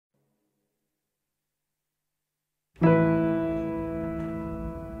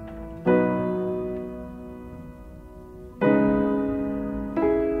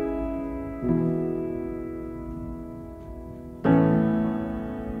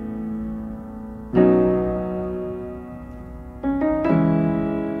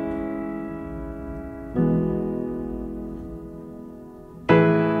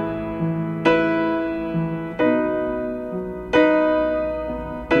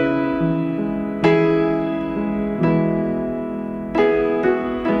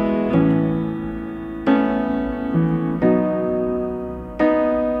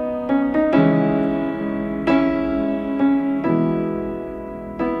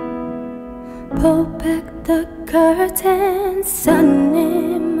Pull back the curtain, sun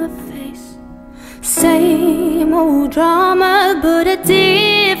in my face. Same old drama, but a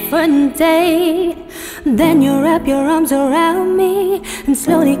different day. Then you wrap your arms around me and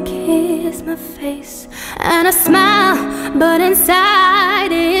slowly kiss my face. And I smile, but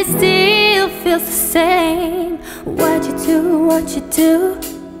inside it still feels the same. What you do,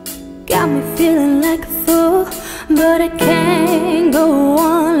 got me feeling like a fool. But I can't go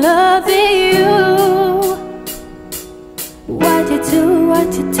on loving you. What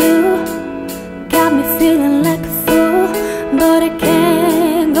you do, got me feeling like a fool. But I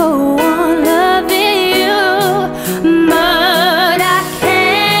can't go on loving you. But I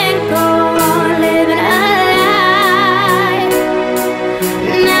can't go on living a lie.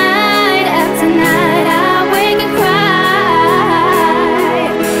 Night after night I wake and cry.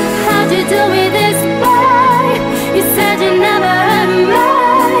 How'd you do me this way? You said you never had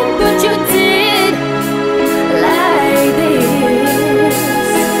mine, but you did like this.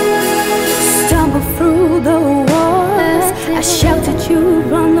 Stumble through the walls, I sheltered you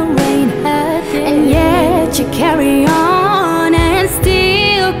from the rain, and yet you carry on and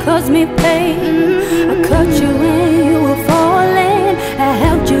still cause me pain. I caught you when you were falling, I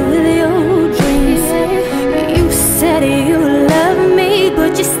helped you with your dreams. You said you loved me,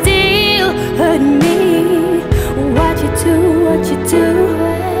 but you still hurt me. What you do,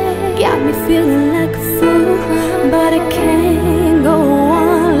 got me feeling